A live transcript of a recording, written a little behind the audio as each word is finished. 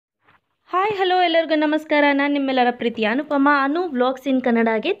Hi hello ಎಲ್ಲರಿಗೂ ನಮಸ್ಕಾರ. ನಾನು ನಿಮ್ಮೆಲ್ಲರ ಪ್ರೀತಿಯ ಅನುಪಮಾ ವ್ಲಾಗ್ಸ್ ಇನ್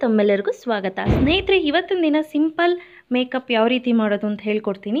ಕನ್ನಡಗೆ ತಮ್ಮೆಲ್ಲರಿಗೂ ಸ್ವಾಗತ. ಸ್ನೇಹಿತರೆ, ಇವತ್ತಿನ ದಿನ ಸಿಂಪಲ್ ಮೇಕಪ್ ಯಾವ ರೀತಿ ಮಾಡೋದು ಅಂತ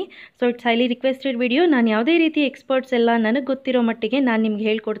ಹೇಳ್ಕೊಡ್ತೀನಿ. So it's highly requested video. ನಾನು ಯಾವುದೇ ರೀತಿ ಎಕ್ಸ್ಪರ್ಟ್ಸ್ ಎಲ್ಲ ನನಗೆ ಗೊತ್ತಿರೋ ಮಟ್ಟಿಗೆ ನಾನು ನಿಮ್ಗೆ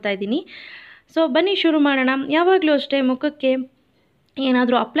ಹೇಳ್ಕೊಡ್ತಾ ಇದ್ದೀನಿ. ಸೊ ಬನ್ನಿ ಶುರು ಮಾಡೋಣ. ಯಾವಾಗಲೂ ಅಷ್ಟೇ ಮುಖಕ್ಕೆ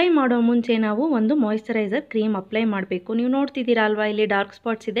ಏನಾದರೂ ಅಪ್ಲೈ ಮಾಡೋ ಮುಂಚೆ ನಾವು ಒಂದು ಮಾಯಿಶ್ಚರೈಸರ್ ಕ್ರೀಮ್ ಅಪ್ಲೈ ಮಾಡಬೇಕು. ನೀವು ನೋಡ್ತಿದ್ದೀರಾ ಅಲ್ವಾ, ಇಲ್ಲಿ ಡಾರ್ಕ್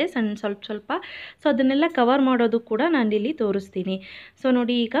ಸ್ಪಾಟ್ಸ್ ಇದೆ ಸ್ವಲ್ಪ. ಸೊ ಅದನ್ನೆಲ್ಲ ಕವರ್ ಮಾಡೋದು ಕೂಡ ನಾನು ಇಲ್ಲಿ ತೋರಿಸ್ತೀನಿ. ಸೊ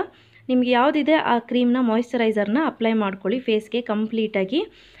ನೋಡಿ, ಈಗ ನಿಮಗೆ ಯಾವುದಿದೆ ಆ ಕ್ರೀಮ್ನ ಮಾಯಿಶ್ಚರೈಸರ್ನ ಅಪ್ಲೈ ಮಾಡ್ಕೊಳ್ಳಿ ಫೇಸ್ಗೆ ಕಂಪ್ಲೀಟಾಗಿ.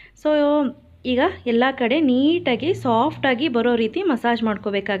 ಸೊ ಈಗ ಎಲ್ಲ ಕಡೆ ನೀಟಾಗಿ ಸಾಫ್ಟಾಗಿ ಬರೋ ರೀತಿ ಮಸಾಜ್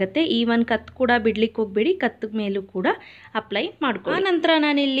ಮಾಡ್ಕೋಬೇಕಾಗತ್ತೆ. ಈವನ್ ಕತ್ತು ಕೂಡ ಬಿಡ್ಲಿಕ್ಕೆ ಹೋಗಬೇಡಿ, ಕತ್ತಿಗೆ ಮೇಲೂ ಕೂಡ ಅಪ್ಲೈ ಮಾಡ್ಕೊಳ್ಳಿ. ಆ ನಂತರ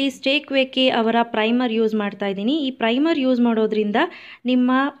ನಾನಿಲ್ಲಿ ಸ್ಟೇ ಕ್ವಿರ್ಕಿ ಅವರ ಪ್ರೈಮರ್ ಯೂಸ್ ಮಾಡ್ತಾ ಇದ್ದೀನಿ. ಈ ಪ್ರೈಮರ್ ಯೂಸ್ ಮಾಡೋದ್ರಿಂದ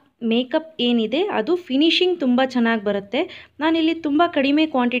ನಿಮ್ಮ ಮೇಕಪ್ ಏನಿದೆ ಅದು ಫಿನಿಶಿಂಗ್ ತುಂಬ ಚೆನ್ನಾಗಿ ಬರುತ್ತೆ. ನಾನಿಲ್ಲಿ ತುಂಬ ಕಡಿಮೆ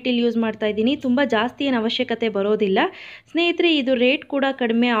ಕ್ವಾಂಟಿಟಿಲಿ ಯೂಸ್ ಮಾಡ್ತಾ ಇದ್ದೀನಿ, ತುಂಬ ಜಾಸ್ತಿ ಏನು ಅವಶ್ಯಕತೆ ಬರೋದಿಲ್ಲ. ಸ್ನೇಹಿತರೆ, ಇದು ರೇಟ್ ಕೂಡ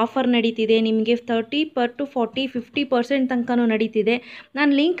ಕಡಿಮೆ, ಆಫರ್ ನಡೀತಿದೆ. ನಿಮಗೆ 30% to 40-50% ತನಕನೂ ನಡೀತಿದೆ.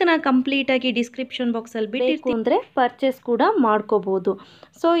 ನಾನು ಲಿಂಕ್ನ ಕಂಪ್ಲೀಟಾಗಿ ಡಿಸ್ಕ್ರಿಪ್ಷನ್ ಬಾಕ್ಸಲ್ಲಿ ಬಿಟ್ಟಿರ್ತೀನಿ, ಅಂದರೆ ಪರ್ಚೇಸ್ ಕೂಡ ಮಾಡ್ಕೋಬೋದು.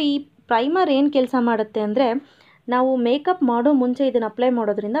 ಸೊ ಈ ಪ್ರೈಮರ್ ಏನು ಕೆಲಸ ಮಾಡುತ್ತೆ ಅಂದರೆ, ನಾವು ಮೇಕಪ್ ಮಾಡೋ ಮುಂಚೆ ಇದನ್ನು ಅಪ್ಲೈ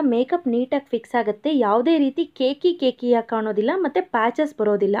ಮಾಡೋದ್ರಿಂದ ಮೇಕಪ್ ನೀಟಾಗಿ ಫಿಕ್ಸ್ ಆಗುತ್ತೆ. ಯಾವುದೇ ರೀತಿ ಕೇಕಿಯಾಗಿ ಕಾಣೋದಿಲ್ಲ ಮತ್ತು ಪ್ಯಾಚಸ್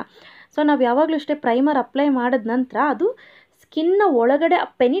ಬರೋದಿಲ್ಲ. ಸೊ ನಾವು ಯಾವಾಗಲೂ ಅಷ್ಟೇ ಪ್ರೈಮರ್ ಅಪ್ಲೈ ಮಾಡಿದ ನಂತರ ಅದು ಸ್ಕಿನ್ನ ಒಳಗಡೆ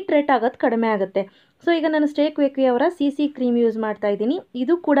ಪೆನಿಟ್ರೇಟ್ ಆಗೋದು ಕಡಿಮೆ ಆಗುತ್ತೆ. ಸೊ ಈಗ ನಾನು ಸ್ಟೇ ಕ್ವಿರ್ಕಿ ಅವರ CC ಕ್ರೀಮ್ ಯೂಸ್ ಮಾಡ್ತಾ ಇದ್ದೀನಿ.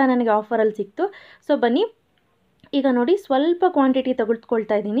 ಇದು ಕೂಡ ನನಗೆ ಆಫರಲ್ಲಿ ಸಿಕ್ತು. ಸೊ ಬನ್ನಿ, ಈಗ ನೋಡಿ, ಸ್ವಲ್ಪ ಕ್ವಾಂಟಿಟಿ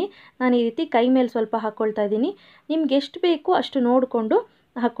ತೆಗೆದುಕೊಳ್ತಾ ಇದ್ದೀನಿ. ನಾನು ಈ ರೀತಿ ಕೈ ಮೇಲೆ ಸ್ವಲ್ಪ ಹಾಕ್ಕೊಳ್ತಾ ಇದ್ದೀನಿ. ನಿಮ್ಗೆ ಎಷ್ಟು ಬೇಕು ಅಷ್ಟು ನೋಡಿಕೊಂಡು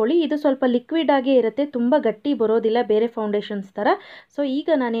ಹಾಕ್ಕೊಳ್ಳಿ. ಇದು ಸ್ವಲ್ಪ ಲಿಕ್ವಿಡ್ ಆಗೇ ಇರುತ್ತೆ, ತುಂಬ ಗಟ್ಟಿ ಬರೋದಿಲ್ಲ ಬೇರೆ ಫೌಂಡೇಶನ್ಸ್ ಥರ. ಸೊ ಈಗ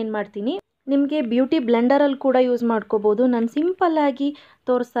ನಾನೇನು ಮಾಡ್ತೀನಿ, ನಿಮಗೆ ಬ್ಯೂಟಿ ಬ್ಲೆಂಡರಲ್ಲಿ ಕೂಡ ಯೂಸ್ ಮಾಡ್ಕೋಬೋದು. ನಾನು ಸಿಂಪಲ್ಲಾಗಿ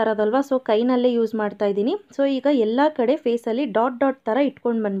ತೋರಿಸ್ತಾ ಇರೋದಲ್ವ, ಸೊ ಕೈನಲ್ಲೇ ಯೂಸ್ ಮಾಡ್ತಾ ಇದ್ದೀನಿ. ಸೊ ಈಗ ಎಲ್ಲ ಕಡೆ ಫೇಸಲ್ಲಿ ಡಾಟ್ ಥರ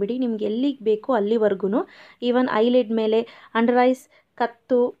ಇಟ್ಕೊಂಡು ಬಂದುಬಿಡಿ, ನಿಮ್ಗೆ ಎಲ್ಲಿಗೆ ಬೇಕೋ ಅಲ್ಲಿವರೆಗೂ. ಈವನ್ ಐಲಿಡ್ ಮೇಲೆ, ಅಂಡರ್ ಐಸ್,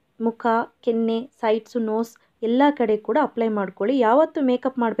 ಕತ್ತು, ಮುಖ, ಕೆನ್ನೆ, ಸೈಡ್ಸು, ನೋಸ್ ಎಲ್ಲ ಕಡೆ ಕೂಡ ಅಪ್ಲೈ ಮಾಡ್ಕೊಳ್ಳಿ. ಯಾವತ್ತು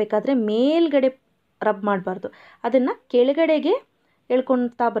ಮೇಕಪ್ ಮಾಡಬೇಕಾದ್ರೆ ಮೇಲ್ಗಡೆ ರಬ್ ಮಾಡಬಾರ್ದು, ಅದನ್ನು ಕೆಳಗಡೆಗೆ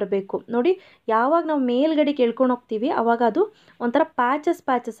ಎಳ್ಕೊಳ್ತಾ ಬರಬೇಕು. ನೋಡಿ, ಯಾವಾಗ ನಾವು ಮೇಲ್ಗಡೆ ಎಳ್ಕೊಂಡು ಹೋಗ್ತೀವಿ ಆವಾಗ ಅದು ಒಂಥರ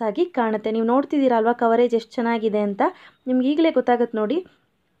ಪ್ಯಾಚಸ್ ಆಗಿ ಕಾಣುತ್ತೆ. ನೀವು ನೋಡ್ತಿದ್ದೀರಾ ಅಲ್ವಾ ಕವರೇಜ್ ಎಷ್ಟು ಚೆನ್ನಾಗಿದೆ ಅಂತ. ನಿಮ್ಗೆ ಈಗಲೇ ಗೊತ್ತಾಗುತ್ತೆ ನೋಡಿ,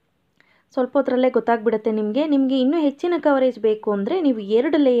 ಸ್ವಲ್ಪ ಹೊತ್ತರಲ್ಲೇ ಗೊತ್ತಾಗ್ಬಿಡುತ್ತೆ ನಿಮಗೆ. ಇನ್ನೂ ಹೆಚ್ಚಿನ ಕವರೇಜ್ ಬೇಕು ಅಂದರೆ ನೀವು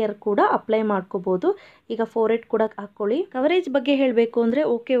 2 ಲೇಯರ್ ಕೂಡ ಅಪ್ಲೈ ಮಾಡ್ಕೋಬೋದು. ಈಗ ಫೋರೆಡ್ ಕೂಡ ಹಾಕ್ಕೊಳ್ಳಿ. ಕವರೇಜ್ ಬಗ್ಗೆ ಹೇಳಬೇಕು ಅಂದರೆ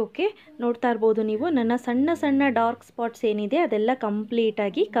ಓಕೆ ನೋಡ್ತಾ ಇರ್ಬೋದು ನೀವು, ನನ್ನ ಸಣ್ಣ ಡಾರ್ಕ್ ಸ್ಪಾಟ್ಸ್ ಏನಿದೆ ಅದೆಲ್ಲ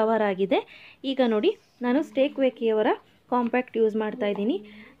ಕಂಪ್ಲೀಟಾಗಿ ಕವರ್ ಆಗಿದೆ. ಈಗ ನೋಡಿ, ನಾನು ಸ್ಟೇ ಕ್ವಿರ್ಕಿಯವರ ಕಾಂಪ್ಯಾಕ್ಟ್ ಯೂಸ್ ಮಾಡ್ತಾ ಇದ್ದೀನಿ.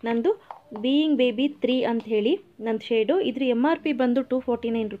 ನಂದು ಬೀಯಿಂಗ್ ಬೇಬಿ 3 ಅಂತ ಹೇಳಿ ನನ್ನ ಶೇಡು. ಇದ್ರ MRP ಬಂದು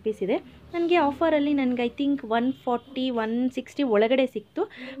 249 ರುಪೀಸ್ ಇದೆ. ನನಗೆ ಆಫರಲ್ಲಿ ಐ ಥಿಂಕ್ 140-160 ಒಳಗಡೆ ಸಿಕ್ತು.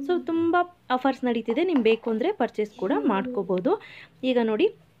 ಸೊ ತುಂಬ ಆಫರ್ಸ್ ನಡೀತಿದೆ, ನಿಮ್ಗೆ ಬೇಕು ಅಂದರೆ ಪರ್ಚೇಸ್ ಕೂಡ ಮಾಡ್ಕೋಬೋದು. ಈಗ ನೋಡಿ,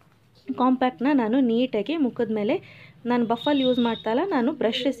 ಕಾಂಪ್ಯಾಕ್ಟ್ನ ನಾನು ನೀಟಾಗಿ ಮುಖದ ಮೇಲೆ, ನಾನು ಬಫಲ್ ಯೂಸ್ ಮಾಡ್ತಾಯಿಲ್ಲ, ನಾನು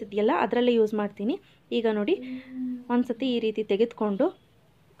ಬ್ರಷಸ್ ಇದೆಯಲ್ಲ ಅದರಲ್ಲೇ ಯೂಸ್ ಮಾಡ್ತೀನಿ. ಈಗ ನೋಡಿ, ಒಂದು ಸತಿ ಈ ರೀತಿ ತೆಗೆದುಕೊಂಡು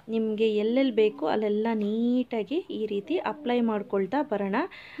ನಿಮಗೆ ಎಲ್ಲೆಲ್ಲಿ ಬೇಕು ಅಲ್ಲೆಲ್ಲ ನೀಟಾಗಿ ಈ ರೀತಿ ಅಪ್ಲೈ ಮಾಡ್ಕೊಳ್ತಾ ಬರೋಣ.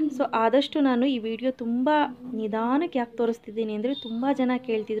 ಸೊ ಆದಷ್ಟು ನಾನು ಈ ವಿಡಿಯೋ ತುಂಬ ನಿಧಾನಕ್ಕೆ ಯಾಕೆ ತೋರಿಸ್ತಿದ್ದೀನಿ ಅಂದರೆ, ತುಂಬ ಜನ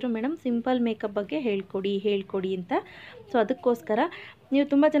ಕೇಳ್ತಿದ್ರು ಮೇಡಮ್ ಸಿಂಪಲ್ ಮೇಕಪ್ ಬಗ್ಗೆ ಹೇಳ್ಕೊಡಿ ಅಂತ. ಸೊ ಅದಕ್ಕೋಸ್ಕರ ನೀವು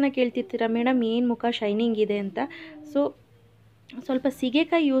ತುಂಬ ಜನ ಕೇಳ್ತಿರ್ತೀರ ಮೇಡಮ್ ಏನು ಮುಖ ಶೈನಿಂಗ್ ಇದೆ ಅಂತ. ಸೊ ಸ್ವಲ್ಪ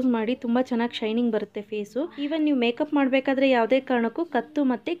ಸೀಗೆಕಾಯಿ ಯೂಸ್ ಮಾಡಿ, ತುಂಬ ಚೆನ್ನಾಗಿ ಶೈನಿಂಗ್ ಬರುತ್ತೆ ಫೇಸು. ಈವನ್ ನೀವು ಮೇಕಪ್ ಮಾಡಬೇಕಾದ್ರೆ ಯಾವುದೇ ಕಾರಣಕ್ಕೂ ಕತ್ತು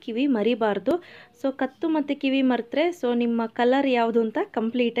ಮತ್ತು ಕಿವಿ ಮರಿಬಾರ್ದು. ಸೊ ಕತ್ತು ಮತ್ತು ಕಿವಿ ಮರೆತರೆ ಸೊ ನಿಮ್ಮ ಕಲರ್ ಯಾವುದು ಅಂತ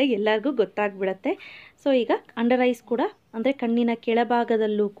ಕಂಪ್ಲೀಟಾಗಿ ಎಲ್ಲರಿಗೂ ಗೊತ್ತಾಗ್ಬಿಡತ್ತೆ. ಸೊ ಈಗ ಅಂಡರ್ ಐಸ್ ಕೂಡ, ಅಂದರೆ ಕಣ್ಣಿನ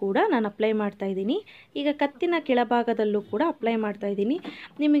ಕೆಳಭಾಗದಲ್ಲೂ ಕೂಡ ನಾನು ಅಪ್ಲೈ ಮಾಡ್ತಾ ಇದ್ದೀನಿ. ಈಗ ಕತ್ತಿನ ಕೆಳಭಾಗದಲ್ಲೂ ಕೂಡ ಅಪ್ಲೈ ಮಾಡ್ತಾ ಇದ್ದೀನಿ.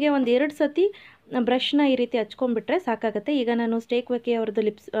 ನಿಮಗೆ 1-2 ಸತಿ ಬ್ರಷ್ನ ಈ ರೀತಿ ಹಚ್ಕೊಂಡ್ಬಿಟ್ರೆ ಸಾಕಾಗುತ್ತೆ. ಈಗ ನಾನು ಸ್ಟೇ ಕ್ವಿರ್ಕಿ ಅವ್ರದ್ದು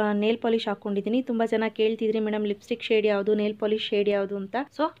ನೇಲ್ ಪಾಲಿಶ್ ಹಾಕ್ಕೊಂಡಿದ್ದೀನಿ. ತುಂಬ ಜನ ಕೇಳ್ತಿದ್ರಿ ಮೇಡಮ್ ಲಿಪ್ಸ್ಟಿಕ್ ಶೇಡ್ ಯಾವುದು, ನೇಲ್ ಪಾಲಿಶ್ ಶೇಡ್ ಯಾವುದು ಅಂತ.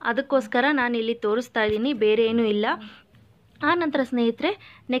 ಸೊ ಅದಕ್ಕೋಸ್ಕರ ನಾನು ಇಲ್ಲಿ ತೋರಿಸ್ತಾ ಇದ್ದೀನಿ, ಬೇರೆ ಏನೂ ಇಲ್ಲ. ಆ ನಂತರ ಸ್ನೇಹಿತರೆ,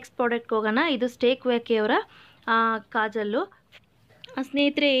 ನೆಕ್ಸ್ಟ್ ಪ್ರಾಡಕ್ಟ್ಗೆ ಹೋಗೋಣ. ಇದು ಸ್ಟೇ ಕ್ವಿರ್ಕಿ ಅವರ ಕಾಜಲ್ಲು.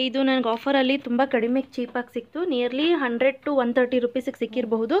 ಸ್ನೇಹಿತರೆ, ಇದು ನನಗೆ ಆಫರಲ್ಲಿ ತುಂಬ ಕಡಿಮೆ ಚೀಪಾಗಿ ಸಿಕ್ತು. Nearly 100 to 130 ರುಪೀಸಿಗೆ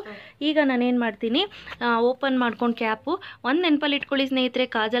ಸಿಕ್ಕಿರಬಹುದು. ಈಗ ನಾನೇನು ಮಾಡ್ತೀನಿ, ಓಪನ್ ಮಾಡ್ಕೊಂಡು ಕ್ಯಾಪು ಒಂದು ನೆನಪಲ್ಲಿ ಇಟ್ಕೊಳ್ಳಿ ಸ್ನೇಹಿತರೆ,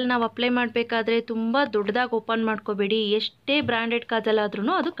 ಕಾಜಲ್ ನಾವು ಅಪ್ಲೈ ಮಾಡಬೇಕಾದ್ರೆ ತುಂಬ ದೊಡ್ಡದಾಗಿ ಓಪನ್ ಮಾಡ್ಕೋಬೇಡಿ. ಎಷ್ಟೇ ಬ್ರ್ಯಾಂಡೆಡ್ ಕಾಜಲ್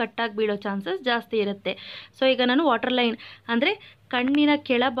ಆದ್ರೂ ಅದು ಕಟ್ಟಾಗಿ ಬೀಳೋ ಚಾನ್ಸಸ್ ಜಾಸ್ತಿ ಇರುತ್ತೆ. ಸೊ ಈಗ ನಾನು ವಾಟರ್ ಲೈನ್, ಅಂದರೆ ಕಣ್ಣಿನ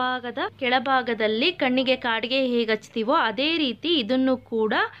ಕೆಳಭಾಗದಲ್ಲಿ ಕಣ್ಣಿಗೆ ಕಾಡಿಗೆ ಹೇಗೆ ಹಚ್ತೀವೋ ಅದೇ ರೀತಿ ಇದನ್ನು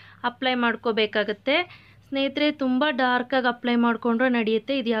ಕೂಡ ಅಪ್ಲೈ ಮಾಡ್ಕೋಬೇಕಾಗತ್ತೆ. ಸ್ನೇಹಿತರೆ, ತುಂಬ ಡಾರ್ಕಾಗಿ ಅಪ್ಲೈ ಮಾಡಿಕೊಂಡ್ರೆ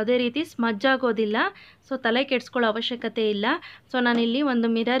ನಡೆಯುತ್ತೆ. ಇದು ಯಾವುದೇ ರೀತಿ ಸ್ಮಜ್ ಆಗೋದಿಲ್ಲ. ಸೊ ತಲೆ ಕೆಡಿಸ್ಕೊಳ್ಳೋ ಅವಶ್ಯಕತೆ ಇಲ್ಲ. ಸೊ ನಾನಿಲ್ಲಿ ಒಂದು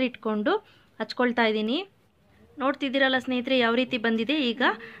ಮಿರರ್ ಇಟ್ಕೊಂಡು ಹಚ್ಕೊಳ್ತಾ ಇದ್ದೀನಿ. ನೋಡ್ತಿದ್ದೀರಲ್ಲ ಸ್ನೇಹಿತರೆ ಯಾವ ರೀತಿ ಬಂದಿದೆ. ಈಗ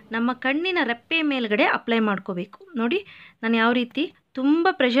ನಮ್ಮ ಕಣ್ಣಿನ ರೆಪ್ಪೆ ಮೇಲ್ಗಡೆ ಅಪ್ಲೈ ಮಾಡ್ಕೋಬೇಕು. ನೋಡಿ ನಾನು ಯಾವ ರೀತಿ, ತುಂಬ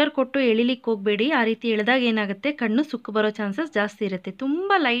ಪ್ರೆಷರ್ ಕೊಟ್ಟು ಎಳಿಲಿಕ್ಕೆ ಹೋಗಬೇಡಿ. ಆ ರೀತಿ ಎಳೆದಾಗ ಏನಾಗುತ್ತೆ, ಕಣ್ಣು ಸುಕ್ಕು ಬರೋ ಚಾನ್ಸಸ್ ಜಾಸ್ತಿ ಇರುತ್ತೆ.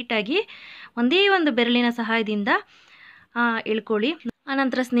 ತುಂಬ ಲೈಟಾಗಿ ಒಂದೇ ಒಂದು ಬೆರಳಿನ ಸಹಾಯದಿಂದ ಎಳ್ಕೊಳ್ಳಿ.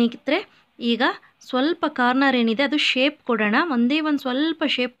 ಆನಂತರ ಸ್ನೇಹಿತರೆ ಈಗ ಸ್ವಲ್ಪ ಕಾರ್ನರ್ ಏನಿದೆ ಅದು ಶೇಪ್ ಕೊಡೋಣ. ಒಂದೇ ಒಂದು ಸ್ವಲ್ಪ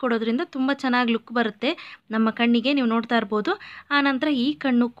ಶೇಪ್ ಕೊಡೋದ್ರಿಂದ ತುಂಬ ಚೆನ್ನಾಗಿ ಲುಕ್ ಬರುತ್ತೆ ನಮ್ಮ ಕಣ್ಣಿಗೆ. ನೀವು ನೋಡ್ತಾ ಇರ್ಬೋದು. ಆನಂತರ ಈ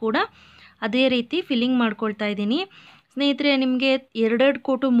ಕಣ್ಣು ಕೂಡ ಅದೇ ರೀತಿ ಫಿಲ್ಲಿಂಗ್ ಮಾಡ್ಕೊಳ್ತಾ ಇದ್ದೀನಿ. ಸ್ನೇಹಿತರೆ, ನಿಮಗೆ 2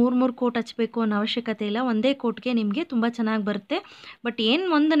 ಕೋಟು 3 ಕೋಟ್ ಹಚ್ಚಬೇಕು ಅನ್ನೋ ಅವಶ್ಯಕತೆ ಇಲ್ಲ. ಒಂದೇ ಕೋಟ್ಗೆ ನಿಮಗೆ ತುಂಬ ಚೆನ್ನಾಗಿ ಬರುತ್ತೆ. ಬಟ್ ಏನು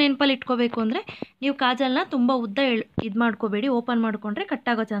ಒಂದು ನೆನಪಲ್ಲಿ ಇಟ್ಕೋಬೇಕು ಅಂದರೆ, ನೀವು ಕಾಜಲ್ನ ತುಂಬ ಉದ್ದ ಇದು ಮಾಡ್ಕೋಬೇಡಿ. ಓಪನ್ ಮಾಡಿಕೊಂಡ್ರೆ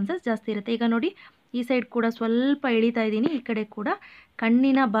ಕಟ್ಟಾಗೋ ಚಾನ್ಸಸ್ ಜಾಸ್ತಿ ಇರುತ್ತೆ. ಈಗ ನೋಡಿ, ಈ ಸೈಡ್ ಕೂಡ ಸ್ವಲ್ಪ ಎಳಿತಾ ಇದ್ದೀನಿ, ಈ ಕಡೆ ಕೂಡ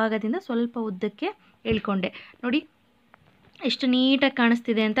ಕಣ್ಣಿನ ಭಾಗದಿಂದ ಸ್ವಲ್ಪ ಉದ್ದಕ್ಕೆ ಎಳ್ಕೊಂಡೆ. ನೋಡಿ ಎಷ್ಟು ನೀಟಾಗಿ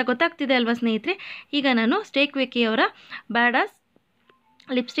ಕಾಣಿಸ್ತಿದೆ ಅಂತ ಗೊತ್ತಾಗ್ತಿದೆ ಅಲ್ವಾ ಸ್ನೇಹಿತರೆ. ಈಗ ನಾನು ಸ್ಟೇ ಕ್ವಿಕ್ಕಿ ಅವರ ಬ್ಯಾಡಾಸ್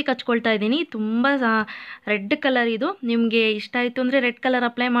ಲಿಪ್ಸ್ಟಿಕ್ ಹಚ್ಕೊಳ್ತಾ ಇದ್ದೀನಿ. ತುಂಬ ರೆಡ್ ಕಲರ್ ಇದು. ನಿಮಗೆ ಇಷ್ಟ ಆಯಿತು ಅಂದರೆ ರೆಡ್ ಕಲರ್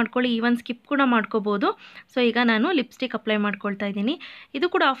ಅಪ್ಲೈ ಮಾಡ್ಕೊಳ್ಳಿ, ಈವನ್ ಸ್ಕಿಪ್ ಕೂಡ ಮಾಡ್ಕೋಬೋದು. ಸೊ ಈಗ ನಾನು ಲಿಪ್ಸ್ಟಿಕ್ ಅಪ್ಲೈ ಮಾಡ್ಕೊಳ್ತಾ ಇದ್ದೀನಿ. ಇದು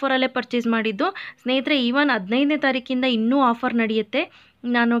ಕೂಡ ಆಫರಲ್ಲೇ ಪರ್ಚೇಸ್ ಮಾಡಿದ್ದು ಸ್ನೇಹಿತರೆ. ಈವನ್ 15ನೇ ತಾರೀಕಿಂದ ಇನ್ನೂ ಆಫರ್ ನಡೆಯುತ್ತೆ.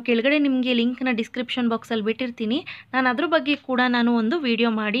 ನಾನು ಕೆಳಗಡೆ ನಿಮಗೆ ಲಿಂಕ್ನ ಡಿಸ್ಕ್ರಿಪ್ಷನ್ ಬಾಕ್ಸಲ್ಲಿ ಬಿಟ್ಟಿರ್ತೀನಿ. ನಾನು ಅದ್ರ ಬಗ್ಗೆ ಕೂಡ ನಾನು ಒಂದು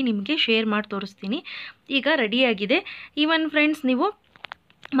ವಿಡಿಯೋ ಮಾಡಿ ನಿಮಗೆ ಶೇರ್ ಮಾಡಿ ತೋರಿಸ್ತೀನಿ. ಈಗ ರೆಡಿಯಾಗಿದೆ. ಈವನ್ ಫ್ರೆಂಡ್ಸ್, ನೀವು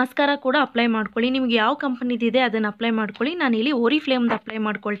ಮಸ್ಕಾರ ಕೂಡ ಅಪ್ಲೈ ಮಾಡ್ಕೊಳ್ಳಿ. ನಿಮ್ಗೆ ಯಾವ ಕಂಪನಿದಿದೆ ಅದನ್ನು ಅಪ್ಲೈ ಮಾಡ್ಕೊಳ್ಳಿ. ನಾನಿಲ್ಲಿ ಓರಿಫ್ಲೇಮ್ದು ಅಪ್ಲೈ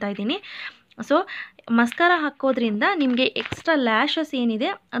ಮಾಡ್ಕೊಳ್ತಾ ಇದ್ದೀನಿ. ಸೊ ಮಸ್ಕಾರ ಹಾಕೋದ್ರಿಂದ ನಿಮಗೆ ಎಕ್ಸ್ಟ್ರಾ ಲ್ಯಾಶಸ್ ಏನಿದೆ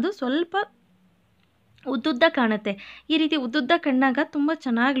ಅದು ಸ್ವಲ್ಪ ಉದ್ದುದ್ದ ಕಾಣುತ್ತೆ. ಈ ರೀತಿ ಉದ್ದುದ್ದ ಕಣ್ಣಾಗ ತುಂಬ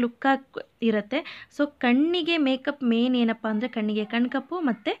ಚೆನ್ನಾಗಿ ಲುಕ್ಕಾಗಿ ಇರುತ್ತೆ. ಸೊ ಕಣ್ಣಿಗೆ ಮೇಕಪ್ ಮೇನ್ ಏನಪ್ಪ ಅಂದರೆ ಕಣ್ಣಿಗೆ ಕಣ್ಕಪ್ಪು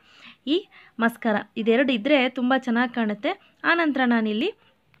ಮತ್ತು ಈ ಮಸ್ಕಾರ ಇದೆರಡು ಇದ್ದರೆ ತುಂಬ ಚೆನ್ನಾಗಿ ಕಾಣುತ್ತೆ. ಆನಂತರ ನಾನಿಲ್ಲಿ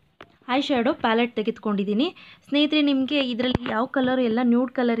ಐ ಶ್ಯಾಡೋ ಪ್ಯಾಲೆಟ್ ತೆಗೆದುಕೊಂಡಿದ್ದೀನಿ. ಸ್ನೇಹಿತರೆ, ನಿಮಗೆ ಇದರಲ್ಲಿ ಯಾವ ಕಲರು ಎಲ್ಲ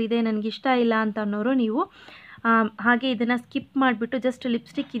ನ್ಯೂಡ್ ಕಲರ್ ಇದೆ, ನನಗೆ ಇಷ್ಟ ಇಲ್ಲ ಅಂತ ಅನ್ನೋರು ನೀವು ಹಾಗೆ ಇದನ್ನು ಸ್ಕಿಪ್ ಮಾಡಿಬಿಟ್ಟು ಜಸ್ಟ್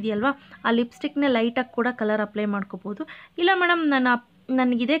ಲಿಪ್ಸ್ಟಿಕ್ ಇದೆಯಲ್ವಾ, ಆ ಲಿಪ್ಸ್ಟಿಕ್ನ ಲೈಟಾಗಿ ಕೂಡ ಕಲರ್ ಅಪ್ಲೈ ಮಾಡ್ಕೋಬೋದು. ಇಲ್ಲ ಮೇಡಮ್,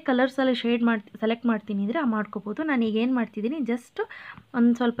 ನನಗಿದೇ ಕಲರ್ಸಲ್ಲಿ ಸೆಲೆಕ್ಟ್ ಮಾಡ್ತೀನಿ ಅಂದರೆ ಮಾಡ್ಕೋಬೋದು. ನಾನೀಗ ಏನು ಮಾಡ್ತಿದ್ದೀನಿ, ಜಸ್ಟ್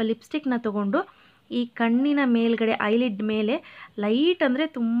ಒಂದು ಸ್ವಲ್ಪ ಲಿಪ್ಸ್ಟಿಕ್ನ ತೊಗೊಂಡು ಈ ಕಣ್ಣಿನ ಮೇಲ್ಗಡೆ ಐಲಿಡ್ ಮೇಲೆ ಲೈಟ್ ಅಂದರೆ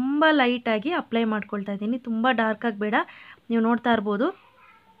ತುಂಬ ಲೈಟಾಗಿ ಅಪ್ಲೈ ಮಾಡ್ಕೊಳ್ತಾ ಇದ್ದೀನಿ. ತುಂಬ ಡಾರ್ಕಾಗಿ ಬೇಡ. ನೀವು ನೋಡ್ತಾ ಇರ್ಬೋದು.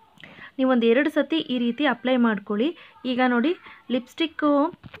 ನೀವೊಂದು 2 ಸತಿ ಈ ರೀತಿ ಅಪ್ಲೈ ಮಾಡ್ಕೊಳ್ಳಿ. ಈಗ ನೋಡಿ, ಲಿಪ್ಸ್ಟಿಕ್ಕು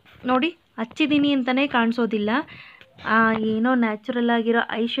ನೋಡಿ ಹಚ್ಚಿದ್ದೀನಿ ಅಂತಲೇ ಕಾಣಿಸೋದಿಲ್ಲ. ಏನೋ ನ್ಯಾಚುರಲ್ ಆಗಿರೋ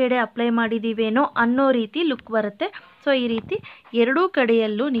ಐ ಶೇಡೇ ಅಪ್ಲೈ ಮಾಡಿದ್ದೀವೇನೋ ಅನ್ನೋ ರೀತಿ ಲುಕ್ ಬರುತ್ತೆ. ಸೊ ಈ ರೀತಿ ಎರಡೂ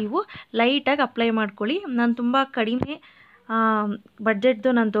ಕಡೆಯಲ್ಲೂ ನೀವು ಲೈಟಾಗಿ ಅಪ್ಲೈ ಮಾಡ್ಕೊಳ್ಳಿ. ನಾನು ತುಂಬ ಕಡಿಮೆ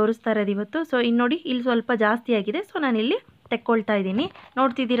ಬಡ್ಜೆಟ್ದು ನಾನು ತೋರಿಸ್ತಾ ಇರೋದು ಇವತ್ತು. ಸೊ ಇನ್ನು ನೋಡಿ, ಇಲ್ಲಿ ಸ್ವಲ್ಪ ಜಾಸ್ತಿ ಆಗಿದೆ. ಸೊ ನಾನಿಲ್ಲಿ ತೆಕ್ಕೊಳ್ತಾ ಇದ್ದೀನಿ.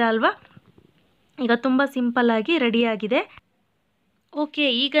 ನೋಡ್ತಿದ್ದೀರಾ ಅಲ್ವಾ. ಈಗ ತುಂಬ ಸಿಂಪಲ್ಲಾಗಿ ರೆಡಿಯಾಗಿದೆ. ಓಕೆ,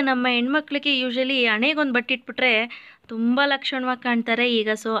 ಈಗ ನಮ್ಮ ಹೆಣ್ಮಕ್ಳಿಗೆ ಯೂಶಲಿ ಹಣೆಗೊಂದು ಬಟ್ಟೆ ಇಟ್ಬಿಟ್ರೆ ತುಂಬ ಲಕ್ಷಣವಾಗಿ ಕಾಣ್ತಾರೆ. ಈಗ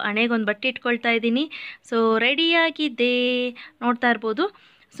ಸೊ ಹಣೆಗೊಂದು ಬಟ್ಟೆ ಇಟ್ಕೊಳ್ತಾ ಇದ್ದೀನಿ. ಸೊ ರೆಡಿಯಾಗಿದೆ, ನೋಡ್ತಾ ಇರ್ಬೋದು.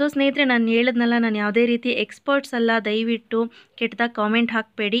 ಸೊ ಸ್ನೇಹಿತರೆ, ನಾನು ಹೇಳಿದ್ನಲ್ಲ, ನಾನು ಯಾವುದೇ ರೀತಿ ಎಕ್ಸ್ಪರ್ಟ್ಸ್ ಅಲ್ಲ, ದಯವಿಟ್ಟು ಕೆಟ್ಟದಾಗ ಕಾಮೆಂಟ್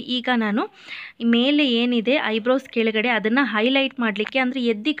ಹಾಕಬೇಡಿ. ಈಗ ನಾನು ಮೇಲೆ ಏನಿದೆ ಐಬ್ರೋಸ್ ಕೆಳಗಡೆ ಅದನ್ನು ಹೈಲೈಟ್ ಮಾಡಲಿಕ್ಕೆ, ಅಂದರೆ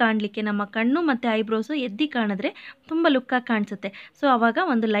ಎದ್ದು ಕಾಣಲಿಕ್ಕೆ, ನಮ್ಮ ಕಣ್ಣು ಮತ್ತು ಐಬ್ರೋಸು ಎದ್ದು ಕಾಣಿದ್ರೆ ತುಂಬ ಲುಕ್ಕಾಗಿ ಕಾಣಿಸುತ್ತೆ. ಸೊ ಆವಾಗ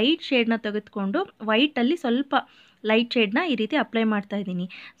ಒಂದು ಲೈಟ್ ಶೇಡ್ನ ತೆಗೆದುಕೊಂಡು ವೈಟಲ್ಲಿ ಸ್ವಲ್ಪ ಲೈಟ್ ಶೇಡ್ನ ಈ ರೀತಿ ಅಪ್ಲೈ ಮಾಡ್ತಾ ಇದ್ದೀನಿ.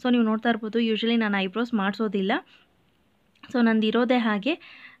 ಸೊ ನೀವು ನೋಡ್ತಾ ಇರ್ಬೋದು, ಯೂಶಲಿ ನಾನು ಐಬ್ರೋಸ್ ಮಾಡಿಸೋದಿಲ್ಲ. ಸೊ ನಂದು ಇರೋದೇ ಹಾಗೆ.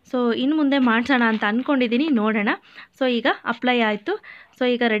 ಸೊ ಇನ್ನು ಮುಂದೆ ಮಾಡಿಸೋಣ ಅಂತ ಅಂದ್ಕೊಂಡಿದ್ದೀನಿ, ನೋಡೋಣ. ಸೊ ಈಗ ಅಪ್ಲೈ ಆಯಿತು. ಸೊ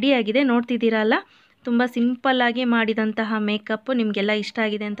ಈಗ ರೆಡಿಯಾಗಿದೆ. ನೋಡ್ತಿದ್ದೀರಲ್ಲ, ತುಂಬ ಸಿಂಪಲ್ಲಾಗಿ ಮಾಡಿದಂತಹ ಮೇಕಪ್ಪು ನಿಮಗೆಲ್ಲ ಇಷ್ಟ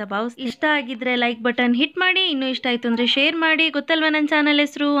ಆಗಿದೆ ಅಂತ ಇಷ್ಟ ಆಗಿದ್ದರೆ ಲೈಕ್ ಬಟನ್ ಹಿಟ್ ಮಾಡಿ. ಇನ್ನೂ ಇಷ್ಟ ಆಯಿತು ಅಂದರೆ ಶೇರ್ ಮಾಡಿ. ಗೊತ್ತಲ್ವ ನನ್ನ ಚಾನಲ್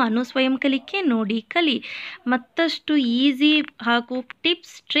ಹೆಸರು ಅನು ಸ್ವಯಂ ಕಲಿಕೆ, ನೋಡಿ ಕಲಿ. ಮತ್ತಷ್ಟು ಈಸಿ ಹಾಗೂ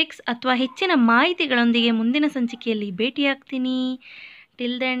ಟಿಪ್ಸ್, ಟ್ರಿಕ್ಸ್ ಅಥವಾ ಹೆಚ್ಚಿನ ಮಾಹಿತಿಗಳೊಂದಿಗೆ ಮುಂದಿನ ಸಂಚಿಕೆಯಲ್ಲಿ ಭೇಟಿಯಾಗ್ತೀನಿ.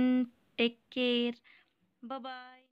 ಟಿಲ್ ದೆನ್, ಟೇಕ್ ಕೇರ್, ಬಾಯ್.